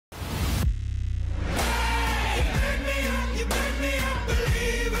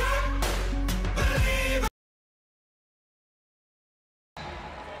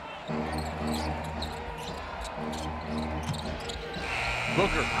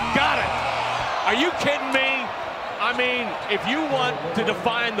Booker got it. Are you kidding me? I mean, if you want to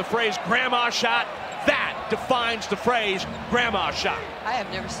define the phrase grandma shot, that defines the phrase grandma shot. I have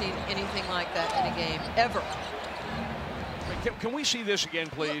never seen anything like that in a game, ever. Can we see this again,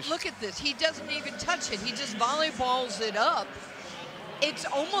 please? Look at this. He doesn't even touch it. He just volleyballs it up. It's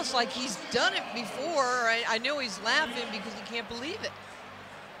almost like he's done it before. I know he's laughing because he can't believe it.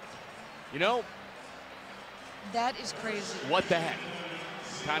 You know, that is crazy. What the heck?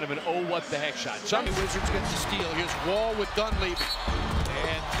 Kind of an oh, what the heck shot. Some Wizards get the steal. Here's Wall with Dunleavy.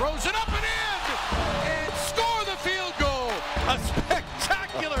 And throws it up and in! And score the field goal! A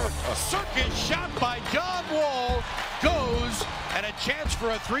spectacular circus shot by John Wall goes, and a chance for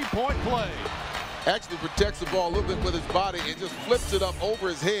a three-point play. Actually protects the ball a little bit with his body and just flips it up over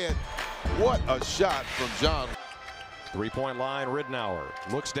his head. What a shot from John. Three-point line, Ridnour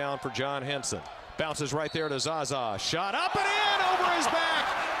looks down for John Henson. Bounces right there to Zaza. Shot up and in over his back.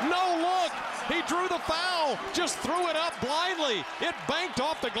 No look. He drew the foul. Just threw it up blindly. It banked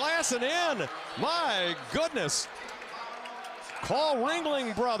off the glass and in. My goodness. Call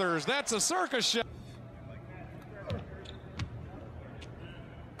Ringling Brothers. That's a circus shot.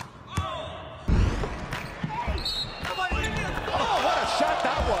 Oh, what a shot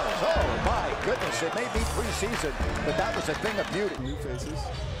that was. Oh, my goodness. It may be preseason, but that was a thing of beauty. New faces.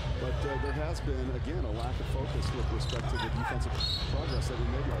 But there has been, again, a lack of focus with respect to the defensive progress that we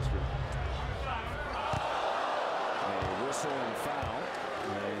made last year. A whistle and foul.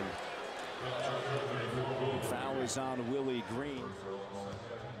 And foul is on Willie Green.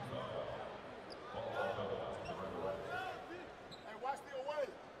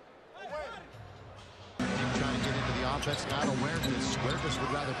 Trying to get into the offense, not awareness. Awareness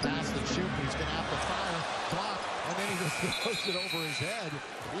would rather pass than shoot. He's going to have to fire, block, and then he just throws it over his head.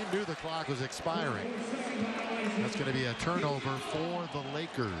 He knew the clock was expiring. That's going to be a turnover for the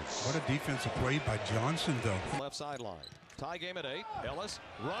Lakers. What a defensive play by Johnson, though. Left sideline. Tie game at 8. Ellis,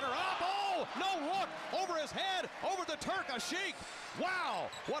 runner up. Oh, no look. Over his head. Over the Turk, Ashik. Wow,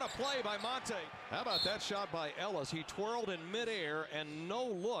 what a play by Monte. How about that shot by Ellis? He twirled in midair and no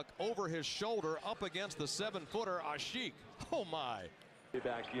look over his shoulder up against the 7-footer, Ashik. Oh, my.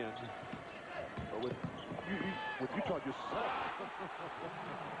 Back in. With Utah just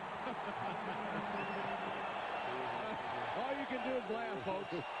all you can do is laugh,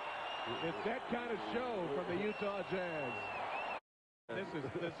 folks. It's that kind of show from the Utah Jazz.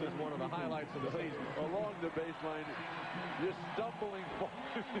 This is one of the highlights of the season. Along the baseline, just stumbling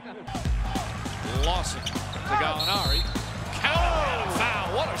forward. Lawson to Gallinari. Count and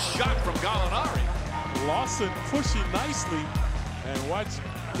foul. What a shot from Gallinari. Lawson pushing nicely. And watch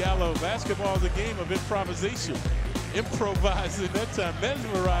Gallo. Basketball is a game of improvisation. Improvising that time,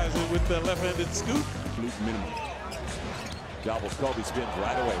 mesmerizing with the left-handed scoop. Absolute minimum. Gobbles Kobe spins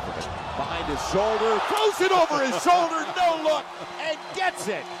right away from it. Behind his shoulder, throws it over his shoulder, no look, and gets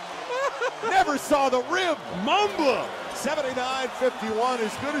it. Never saw the rim. Mamba. 79-51,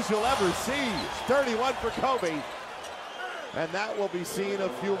 as good as you'll ever see. 31 for Kobe. And that will be seen a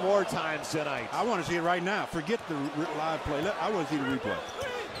few more times tonight. I want to see it right now. Forget the live play. I want to see the replay.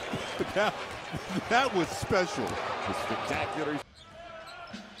 That was special. The spectacular.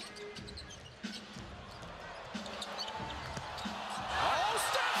 Oh,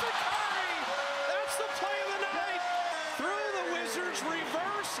 Stephen Curry! That's the play of the night. Through the Wizards,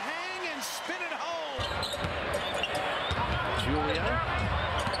 reverse, hang, and spin it home. Julia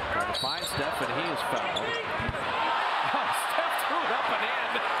trying to find Steph, and he is fouled. Threw it up and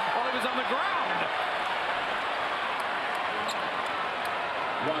in while he was on the ground.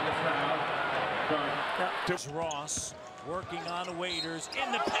 There's Ross working on Waiters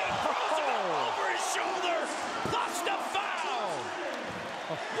in the paint, throws it up over his shoulder, plus the foul.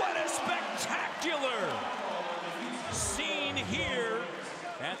 What a spectacular scene here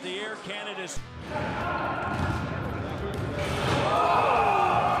at the Air Canada.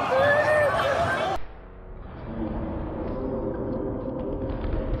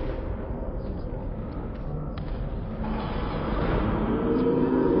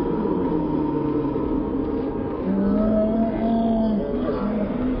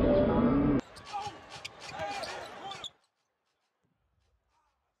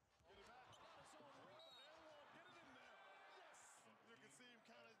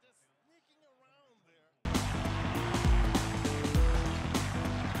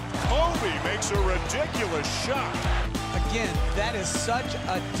 Makes a ridiculous shot. Again, that is such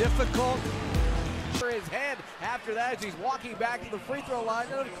a difficult for his head after that as he's walking back to the free throw line,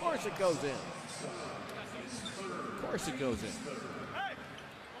 and of course it goes in. Of course it goes in.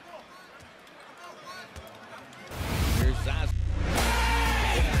 Here's Zaza.